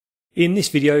In this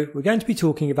video, we're going to be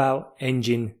talking about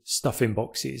engine stuffing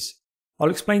boxes. I'll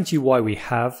explain to you why we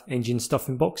have engine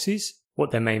stuffing boxes,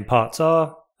 what their main parts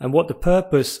are, and what the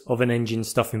purpose of an engine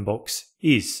stuffing box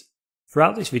is.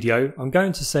 Throughout this video, I'm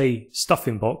going to say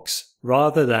stuffing box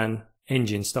rather than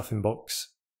engine stuffing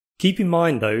box. Keep in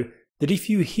mind though, that if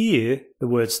you hear the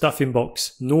word stuffing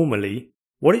box normally,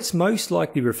 what it's most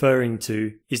likely referring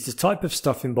to is the type of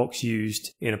stuffing box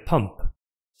used in a pump.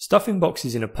 Stuffing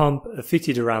boxes in a pump are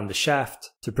fitted around the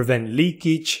shaft to prevent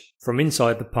leakage from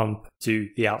inside the pump to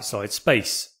the outside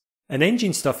space. An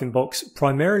engine stuffing box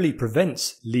primarily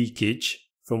prevents leakage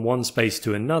from one space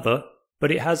to another,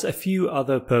 but it has a few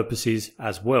other purposes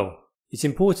as well. It's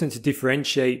important to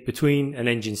differentiate between an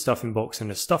engine stuffing box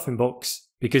and a stuffing box,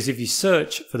 because if you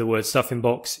search for the word stuffing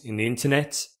box in the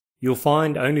internet, you'll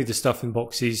find only the stuffing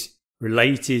boxes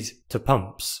related to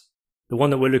pumps. The one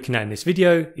that we're looking at in this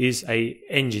video is an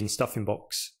engine stuffing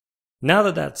box. Now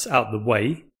that that's out of the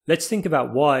way, let's think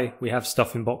about why we have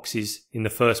stuffing boxes in the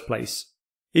first place.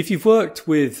 If you've worked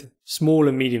with small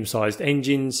and medium-sized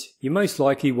engines, you most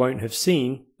likely won't have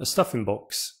seen a stuffing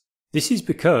box. This is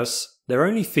because they're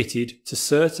only fitted to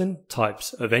certain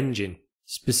types of engine,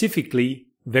 specifically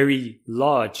very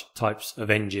large types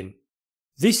of engine.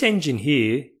 This engine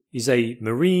here is a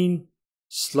marine,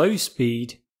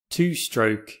 slow-speed,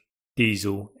 two-stroke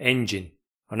diesel engine.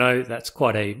 I know that's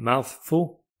quite a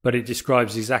mouthful, but it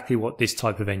describes exactly what this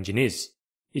type of engine is.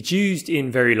 It's used in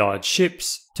very large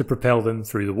ships to propel them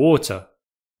through the water.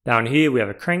 Down here we have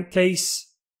a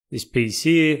crankcase. This piece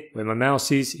here, where my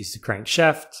mouse is the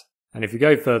crankshaft. And if we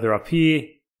go further up here,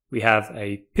 we have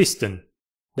a piston.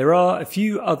 There are a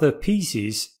few other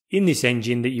pieces in this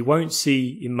engine that you won't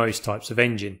see in most types of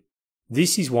engine.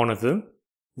 This is one of them.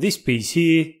 This piece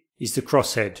here is the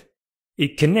crosshead.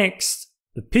 It connects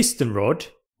the piston rod,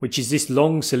 which is this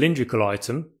long cylindrical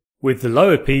item, with the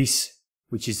lower piece,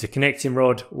 which is the connecting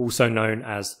rod, also known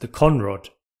as the con rod.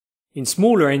 In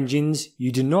smaller engines,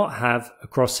 you do not have a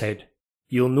crosshead.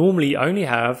 You'll normally only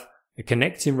have a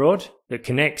connecting rod that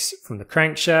connects from the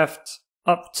crankshaft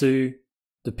up to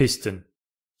the piston.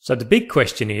 So the big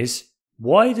question is,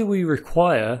 why do we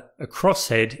require a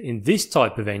crosshead in this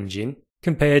type of engine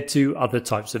compared to other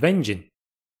types of engine?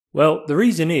 Well, the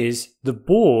reason is the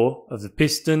bore of the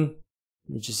piston,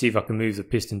 let me just see if I can move the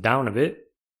piston down a bit,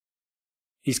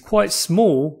 is quite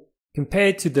small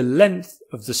compared to the length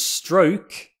of the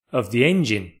stroke of the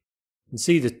engine. You can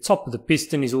see the top of the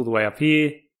piston is all the way up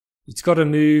here. It's got to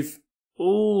move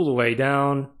all the way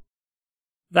down.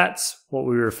 That's what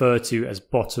we refer to as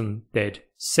bottom dead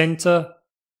center.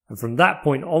 And from that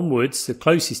point onwards, the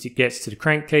closest it gets to the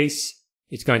crankcase,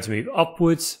 it's going to move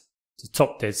upwards to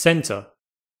top dead center.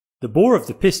 The bore of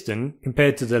the piston,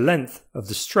 compared to the length of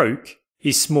the stroke,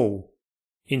 is small.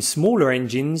 In smaller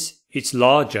engines, it's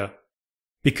larger.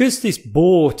 Because this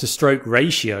bore to stroke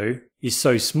ratio is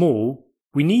so small,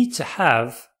 we need to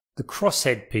have the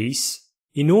crosshead piece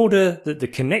in order that the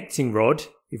connecting rod,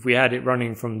 if we had it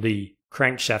running from the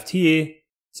crankshaft here,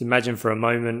 let's imagine for a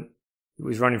moment it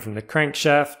was running from the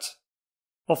crankshaft,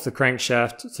 off the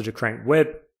crankshaft to the crank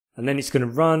web, and then it's going to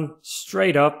run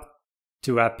straight up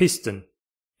to our piston.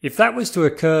 If that was to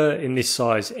occur in this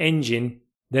size engine,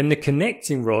 then the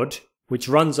connecting rod, which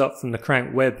runs up from the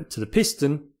crank web to the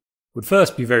piston, would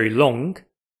first be very long,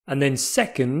 and then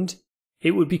second,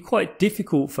 it would be quite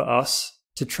difficult for us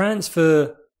to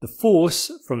transfer the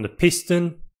force from the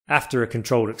piston after a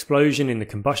controlled explosion in the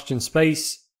combustion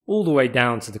space all the way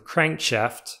down to the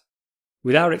crankshaft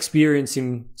without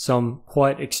experiencing some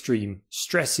quite extreme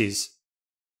stresses.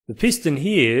 The piston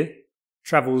here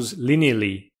travels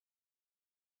linearly,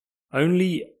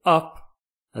 only up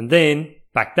and then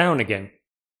back down again.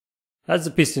 As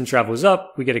the piston travels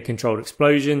up, we get a controlled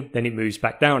explosion, then it moves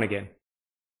back down again.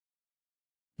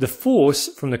 The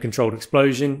force from the controlled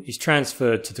explosion is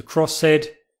transferred to the crosshead,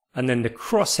 and then the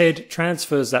crosshead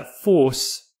transfers that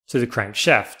force to the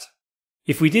crankshaft.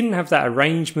 If we didn't have that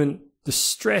arrangement, the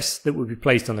stress that would be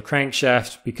placed on the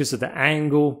crankshaft because of the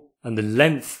angle and the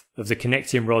length of the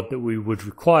connecting rod that we would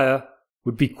require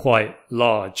would be quite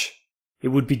large. It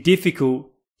would be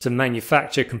difficult to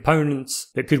manufacture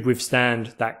components that could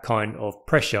withstand that kind of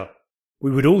pressure. We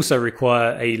would also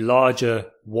require a larger,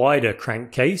 wider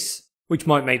crankcase, which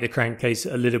might make the crankcase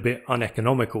a little bit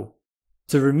uneconomical.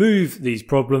 To remove these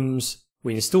problems,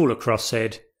 we install a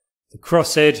crosshead. The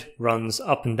crosshead runs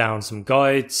up and down some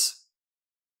guides.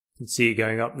 You can see it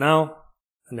going up now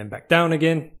and then back down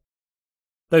again.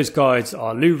 Those guides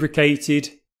are lubricated,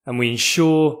 and we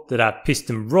ensure that our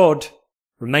piston rod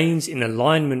remains in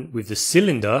alignment with the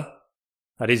cylinder.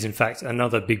 That is in fact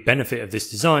another big benefit of this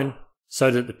design, so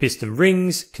that the piston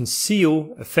rings can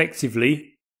seal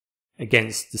effectively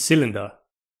against the cylinder.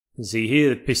 You can see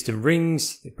here the piston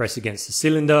rings, they press against the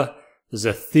cylinder. There's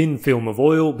a thin film of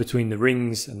oil between the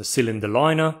rings and the cylinder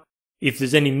liner. If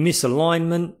there's any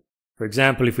misalignment, for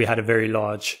example if we had a very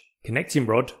large connecting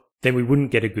rod, then we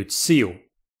wouldn't get a good seal.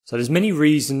 So there's many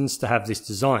reasons to have this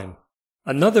design.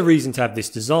 Another reason to have this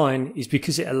design is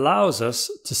because it allows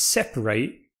us to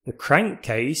separate the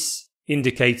crankcase,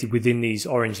 indicated within these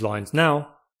orange lines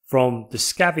now, from the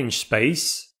scavenge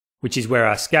space, which is where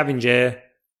our scavenge air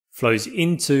flows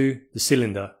into the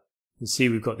cylinder. You can see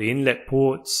we've got the inlet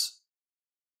ports.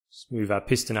 Let's move our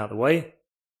piston out of the way.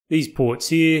 These ports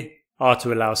here are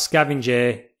to allow scavenge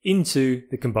air into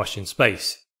the combustion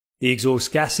space. The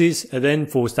exhaust gases are then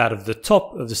forced out of the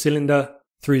top of the cylinder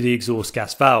through the exhaust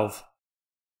gas valve.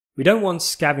 We don't want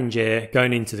scavenge air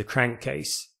going into the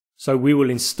crankcase, so we will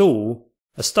install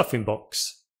a stuffing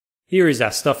box. Here is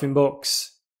our stuffing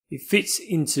box. It fits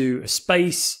into a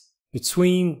space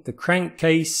between the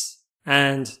crankcase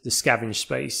and the scavenge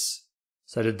space.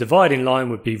 So the dividing line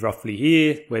would be roughly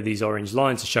here, where these orange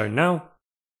lines are shown now.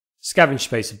 Scavenge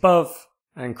space above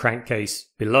and crankcase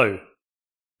below.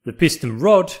 The piston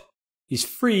rod is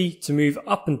free to move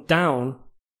up and down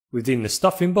within the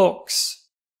stuffing box.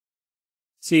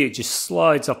 See, it just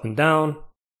slides up and down.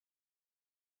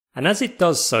 And as it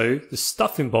does so, the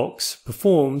stuffing box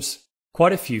performs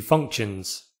quite a few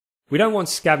functions. We don't want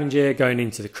scavenge air going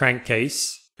into the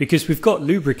crankcase because we've got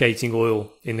lubricating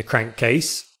oil in the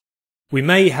crankcase. We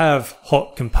may have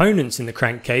hot components in the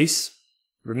crankcase.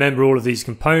 Remember, all of these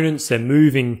components, they're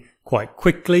moving quite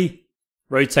quickly,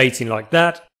 rotating like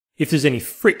that. If there's any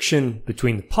friction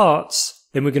between the parts,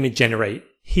 then we're going to generate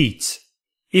heat.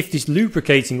 If this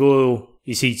lubricating oil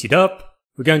is heated up,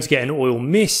 we're going to get an oil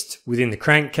mist within the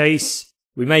crankcase.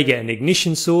 We may get an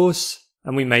ignition source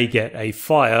and we may get a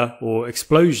fire or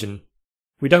explosion.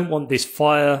 We don't want this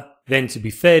fire then to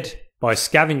be fed by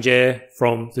scavenge air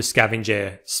from the scavenge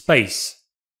air space.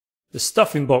 The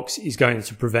stuffing box is going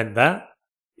to prevent that.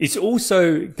 It's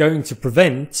also going to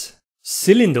prevent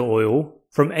cylinder oil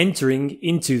from entering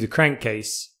into the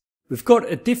crankcase. We've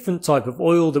got a different type of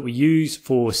oil that we use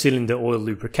for cylinder oil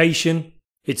lubrication.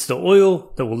 It's the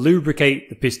oil that will lubricate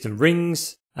the piston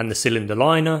rings and the cylinder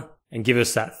liner and give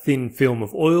us that thin film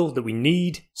of oil that we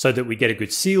need so that we get a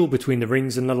good seal between the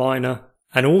rings and the liner,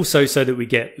 and also so that we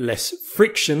get less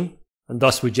friction and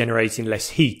thus we're generating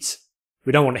less heat.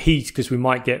 We don't want heat because we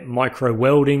might get micro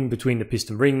welding between the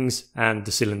piston rings and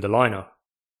the cylinder liner.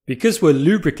 Because we're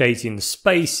lubricating the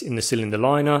space in the cylinder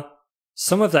liner,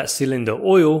 some of that cylinder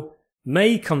oil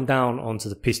may come down onto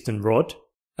the piston rod,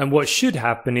 and what should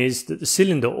happen is that the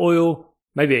cylinder oil,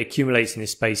 maybe it accumulates in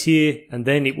this space here, and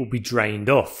then it will be drained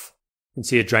off. You can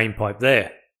see a drain pipe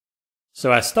there.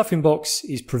 So our stuffing box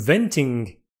is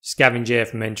preventing scavenge air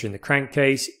from entering the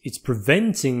crankcase, it's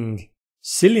preventing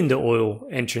cylinder oil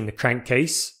entering the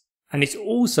crankcase, and it's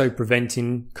also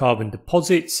preventing carbon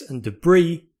deposits and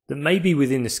debris that may be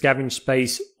within the scavenge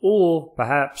space or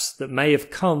perhaps that may have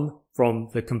come from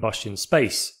the combustion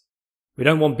space. We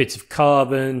don't want bits of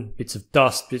carbon, bits of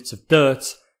dust, bits of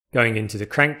dirt going into the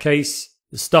crankcase.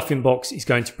 The stuffing box is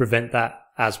going to prevent that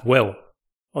as well.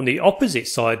 On the opposite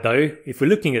side though, if we're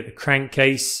looking at the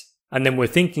crankcase and then we're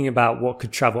thinking about what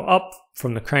could travel up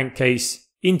from the crankcase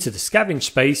into the scavenge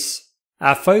space,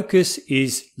 our focus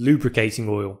is lubricating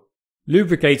oil.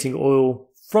 Lubricating oil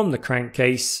from the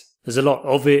crankcase, there's a lot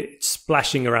of it, it's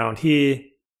splashing around here,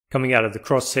 coming out of the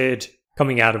crosshead,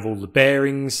 coming out of all the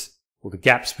bearings, all the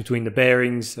gaps between the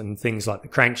bearings and things like the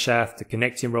crankshaft, the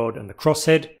connecting rod and the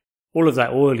crosshead. All of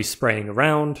that oil is spraying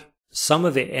around. Some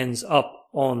of it ends up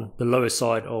on the lower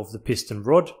side of the piston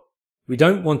rod. We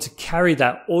don't want to carry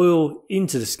that oil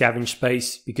into the scavenge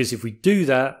space because if we do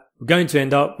that, we're going to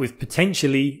end up with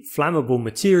potentially flammable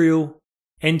material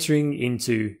entering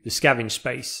into the scavenge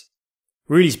space.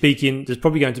 Really speaking, there's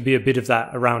probably going to be a bit of that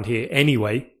around here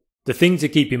anyway. The thing to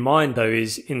keep in mind though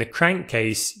is in the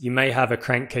crankcase, you may have a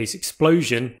crankcase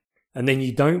explosion and then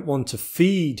you don't want to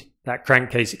feed that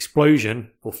crankcase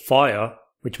explosion or fire,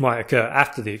 which might occur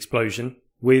after the explosion,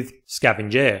 with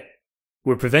scavenge air.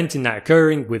 We're preventing that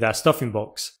occurring with our stuffing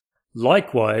box.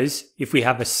 Likewise, if we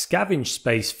have a scavenge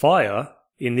space fire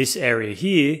in this area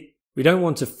here, we don't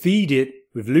want to feed it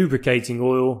with lubricating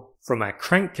oil from our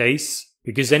crankcase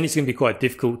because then it's going to be quite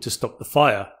difficult to stop the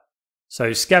fire.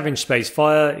 So scavenge space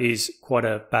fire is quite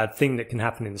a bad thing that can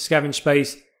happen in the scavenge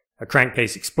space. A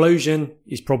crankcase explosion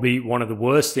is probably one of the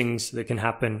worst things that can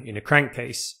happen in a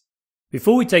crankcase.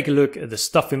 Before we take a look at the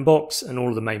stuffing box and all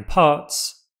of the main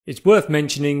parts, it's worth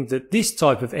mentioning that this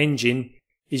type of engine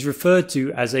is referred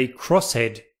to as a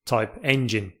crosshead type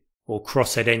engine. or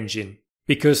crosshead engine,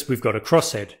 because we've got a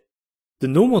crosshead. The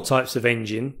normal types of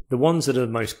engine, the ones that are the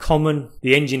most common,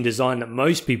 the engine design that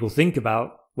most people think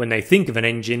about when they think of an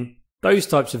engine, those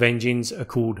types of engines are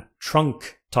called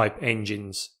trunk type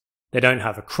engines. They don't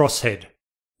have a crosshead.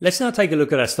 Let's now take a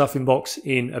look at our stuffing box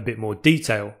in a bit more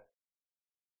detail.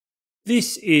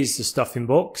 This is the stuffing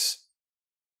box.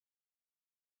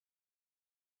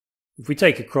 If we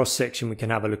take a cross section, we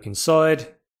can have a look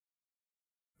inside.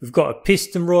 We've got a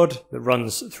piston rod that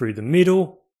runs through the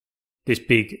middle. This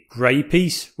big grey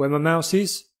piece where my mouse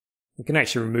is. We can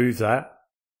actually remove that.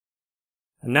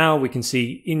 And now we can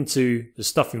see into the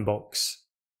stuffing box.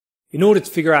 In order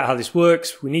to figure out how this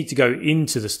works, we need to go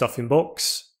into the stuffing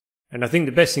box. And I think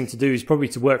the best thing to do is probably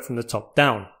to work from the top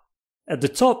down. At the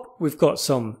top, we've got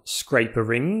some scraper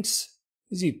rings.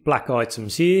 These are black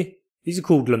items here. These are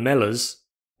called lamellas.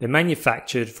 They're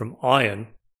manufactured from iron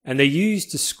and they're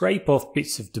used to scrape off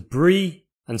bits of debris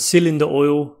and cylinder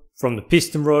oil from the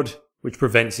piston rod, which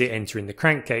prevents it entering the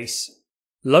crankcase.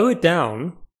 Lower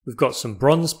down, we've got some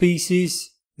bronze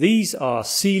pieces. These are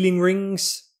sealing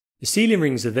rings. The sealing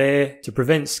rings are there to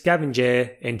prevent scavenge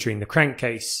air entering the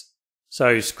crankcase.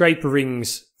 So scraper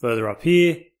rings further up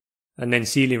here, and then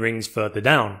sealing rings further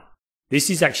down. This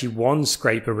is actually one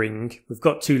scraper ring. We've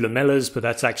got two lamellas, but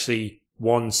that's actually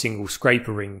one single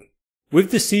scraper ring.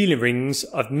 With the sealing rings,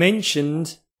 I've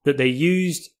mentioned that they're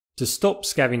used to stop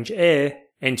scavenge air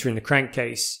entering the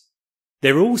crankcase.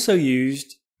 They're also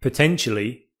used,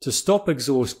 potentially, to stop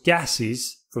exhaust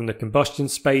gases from the combustion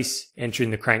space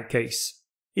entering the crankcase.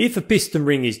 If a piston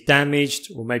ring is damaged,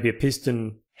 or maybe a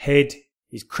piston head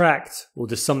is cracked, or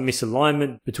there's some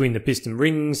misalignment between the piston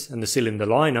rings and the cylinder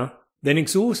liner, then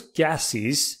exhaust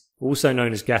gases, also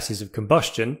known as gases of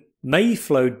combustion, may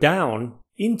flow down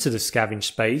into the scavenge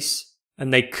space,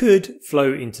 and they could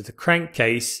flow into the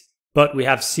crankcase, but we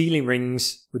have sealing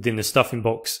rings within the stuffing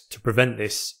box to prevent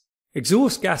this.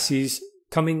 Exhaust gases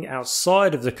coming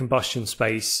outside of the combustion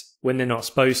space when they're not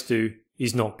supposed to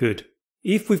is not good.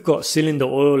 If we've got cylinder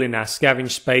oil in our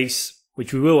scavenge space,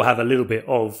 which we will have a little bit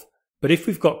of, but if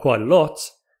we've got quite a lot,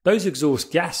 those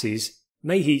exhaust gases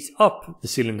may heat up the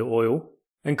cylinder oil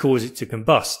and cause it to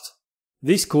combust.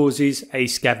 This causes a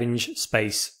scavenge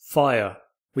space fire,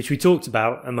 which we talked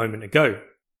about a moment ago.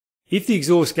 If the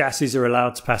exhaust gases are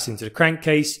allowed to pass into the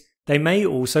crankcase, they may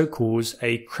also cause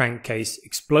a crankcase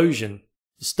explosion.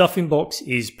 The stuffing box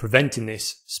is preventing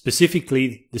this.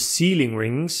 Specifically, the sealing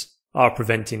rings are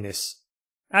preventing this.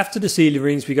 After the sealing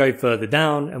rings, we go further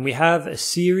down and we have a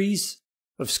series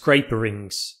of scraper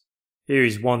rings. Here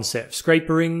is one set of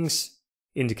scraper rings,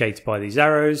 indicated by these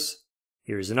arrows.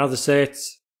 Here is another set.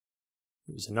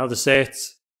 Here is another set.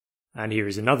 And here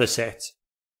is another set.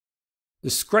 The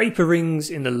scraper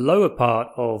rings in the lower part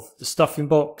of the stuffing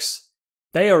box,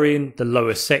 they are in the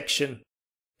lower section.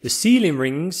 The sealing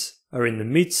rings are in the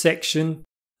mid section,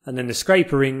 and then the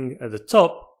scraper ring at the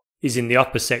top is in the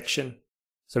upper section.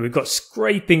 So we've got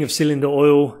scraping of cylinder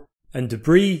oil and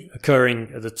debris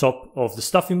occurring at the top of the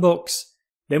stuffing box.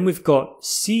 Then we've got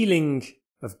sealing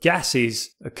of gases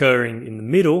occurring in the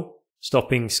middle,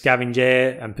 stopping scavenge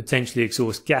air and potentially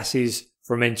exhaust gases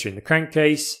from entering the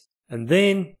crankcase. And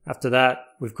then after that,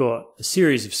 we've got a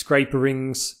series of scraper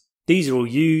rings. These are all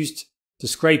used to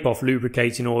scrape off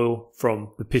lubricating oil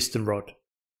from the piston rod.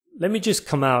 Let me just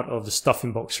come out of the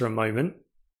stuffing box for a moment.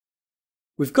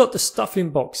 We've got the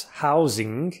stuffing box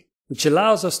housing, which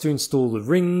allows us to install the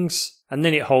rings, and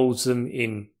then it holds them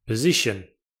in position.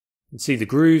 You can see the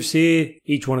grooves here.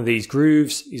 Each one of these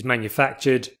grooves is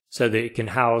manufactured so that it can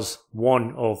house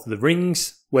one of the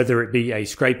rings, whether it be a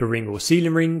scraper ring or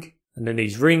sealing ring. And then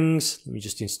these rings, let me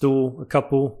just install a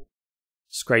couple.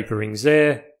 Scraper rings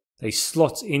there. They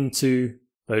slot into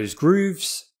those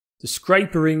grooves. The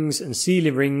scraper rings and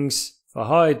sealing rings, if I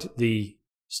hide the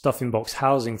stuffing box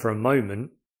housing for a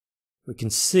moment, we can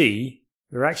see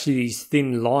there are actually these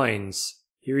thin lines.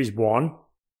 Here is one.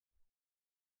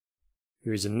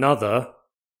 Here is another.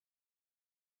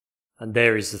 And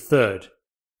there is the third.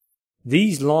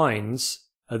 These lines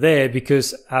are there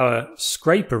because our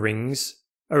scraper rings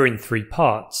are in three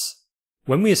parts.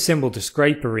 When we assemble the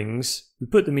scraper rings, we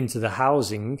put them into the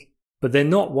housing, but they're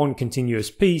not one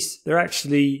continuous piece. They're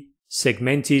actually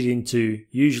segmented into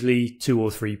usually 2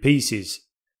 or 3 pieces.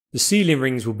 The sealing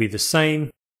rings will be the same.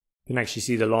 You can actually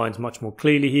see the lines much more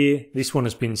clearly here. This one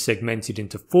has been segmented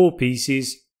into 4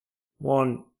 pieces.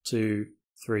 1, 2,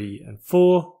 3 and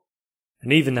 4.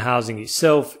 And even the housing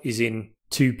itself is in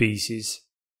 2 pieces.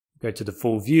 Go to the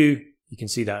full view, you can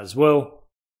see that as well.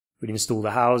 We'd install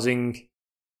the housing,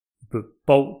 put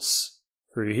bolts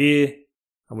through here,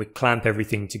 and we clamp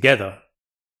everything together.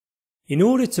 In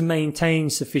order to maintain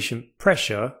sufficient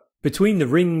pressure between the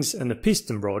rings and the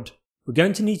piston rod, we're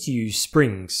going to need to use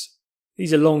springs.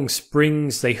 These are long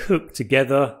springs, they hook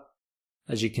together,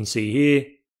 as you can see here.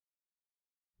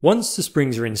 Once the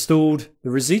springs are installed, the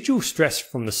residual stress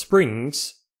from the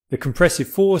springs, the compressive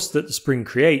force that the spring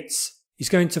creates, is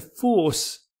going to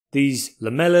force these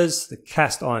lamellas, the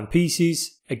cast iron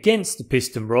pieces, against the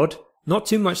piston rod. Not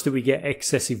too much that we get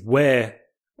excessive wear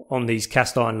on these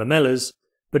cast iron lamellas,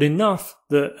 but enough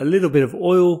that a little bit of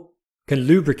oil can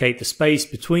lubricate the space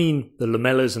between the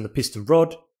lamellas and the piston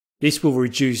rod. This will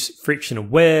reduce friction and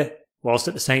wear, whilst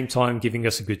at the same time giving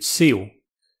us a good seal.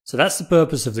 So that's the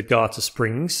purpose of the garter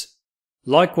springs.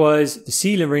 Likewise, the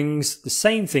sealing rings, the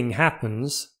same thing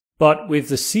happens, but with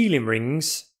the sealing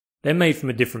rings, they're made from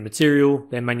a different material.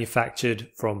 They're manufactured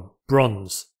from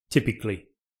bronze, typically.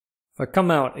 If I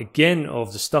come out again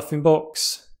of the stuffing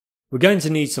box, we're going to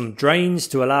need some drains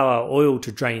to allow our oil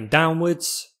to drain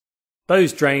downwards.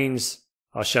 Those drains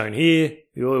are shown here.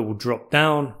 The oil will drop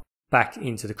down back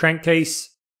into the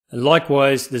crankcase. And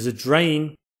likewise, there's a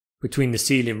drain between the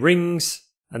sealing rings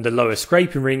and the lower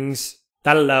scraping rings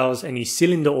that allows any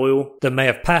cylinder oil that may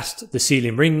have passed the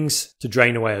sealing rings to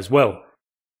drain away as well.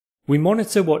 We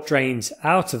monitor what drains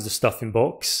out of the stuffing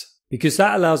box because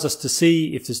that allows us to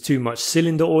see if there's too much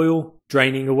cylinder oil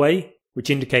draining away, which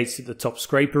indicates that the top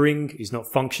scraper ring is not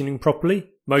functioning properly,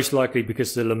 most likely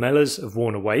because the lamellas have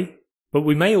worn away. But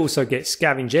we may also get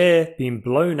scavenged air being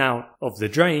blown out of the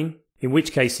drain, in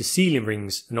which case the sealing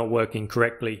rings are not working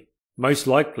correctly, most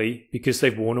likely because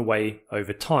they've worn away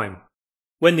over time.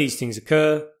 When these things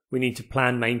occur, we need to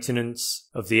plan maintenance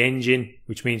of the engine,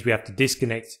 which means we have to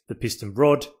disconnect the piston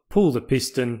rod, pull the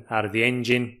piston out of the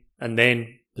engine, and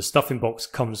then the stuffing box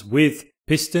comes with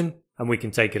piston, and we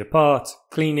can take it apart,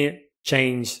 clean it,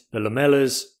 change the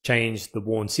lamellas, change the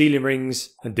worn sealing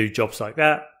rings, and do jobs like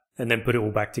that, and then put it all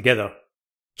back together.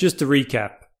 Just to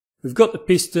recap, we've got the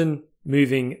piston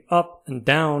moving up and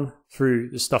down through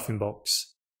the stuffing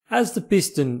box. As the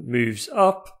piston moves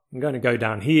up, I'm going to go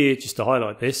down here just to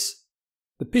highlight this.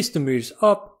 The piston moves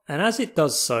up, and as it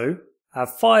does so, our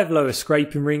 5 lower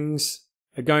scraping rings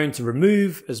are going to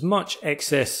remove as much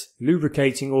excess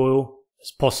lubricating oil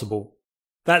as possible.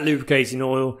 That lubricating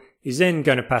oil is then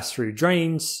going to pass through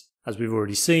drains, as we've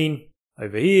already seen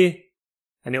over here,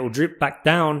 and it will drip back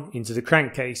down into the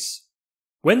crankcase.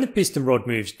 When the piston rod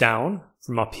moves down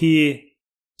from up here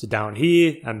to down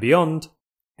here and beyond,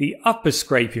 the upper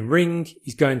scraping ring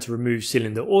is going to remove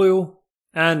cylinder oil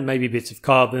and maybe bits of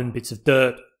carbon, bits of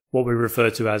dirt, what we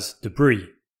refer to as debris.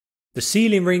 The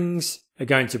sealing rings are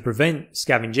going to prevent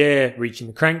scavenged air reaching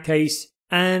the crankcase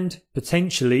and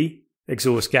potentially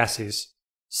exhaust gases.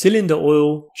 Cylinder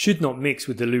oil should not mix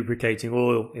with the lubricating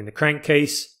oil in the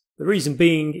crankcase. The reason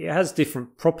being, it has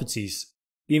different properties.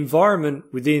 The environment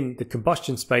within the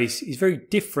combustion space is very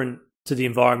different to the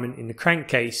environment in the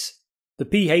crankcase. The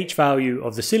pH value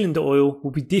of the cylinder oil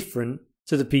will be different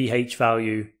to the pH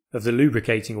value of the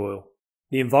lubricating oil.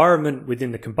 The environment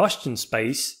within the combustion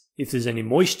space, if there's any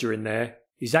moisture in there,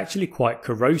 is actually quite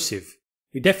corrosive.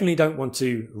 We definitely don't want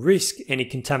to risk any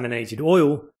contaminated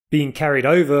oil being carried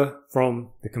over from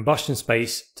the combustion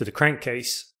space to the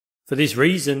crankcase. For this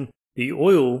reason, the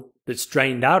oil that's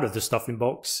drained out of the stuffing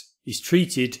box is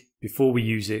treated before we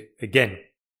use it again.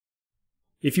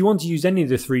 If you want to use any of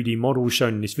the 3D models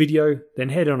shown in this video, then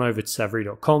head on over to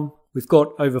saVRee.com. We've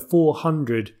got over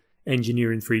 400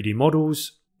 engineering 3D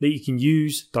models that you can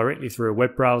use directly through a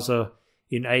web browser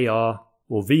in AR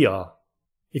or VR.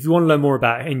 If you want to learn more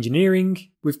about engineering,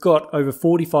 we've got over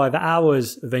 45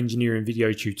 hours of engineering video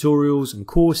tutorials and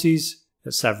courses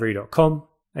at saVRee.com,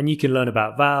 and you can learn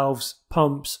about valves,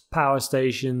 pumps, power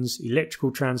stations,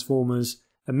 electrical transformers,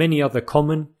 and many other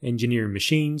common engineering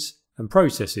machines and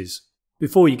processes.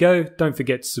 Before you go, don't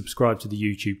forget to subscribe to the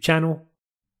YouTube channel.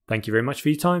 Thank you very much for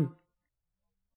your time.